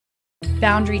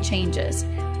Boundary changes.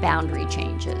 Boundary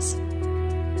changes.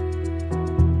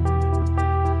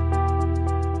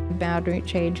 Boundary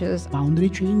changes. Boundary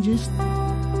changes.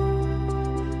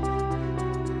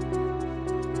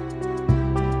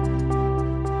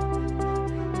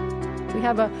 We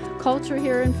have a culture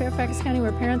here in Fairfax County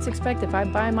where parents expect if I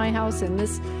buy my house in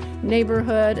this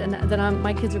neighborhood and then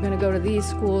my kids are going to go to these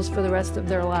schools for the rest of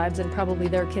their lives and probably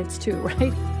their kids too,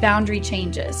 right? Boundary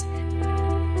changes.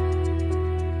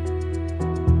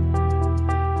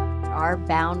 Our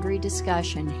boundary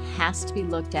discussion has to be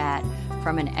looked at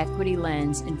from an equity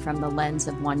lens and from the lens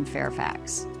of One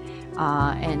Fairfax.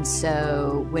 And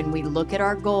so when we look at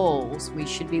our goals, we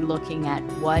should be looking at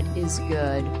what is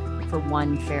good for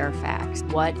One Fairfax.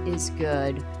 What is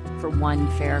good for One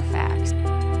Fairfax?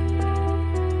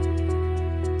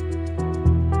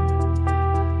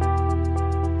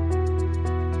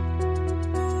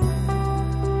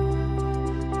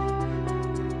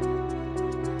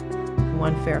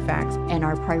 One Fairfax. And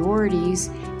our priorities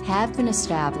have been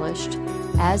established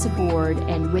as a board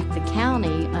and with the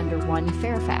county under One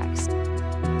Fairfax.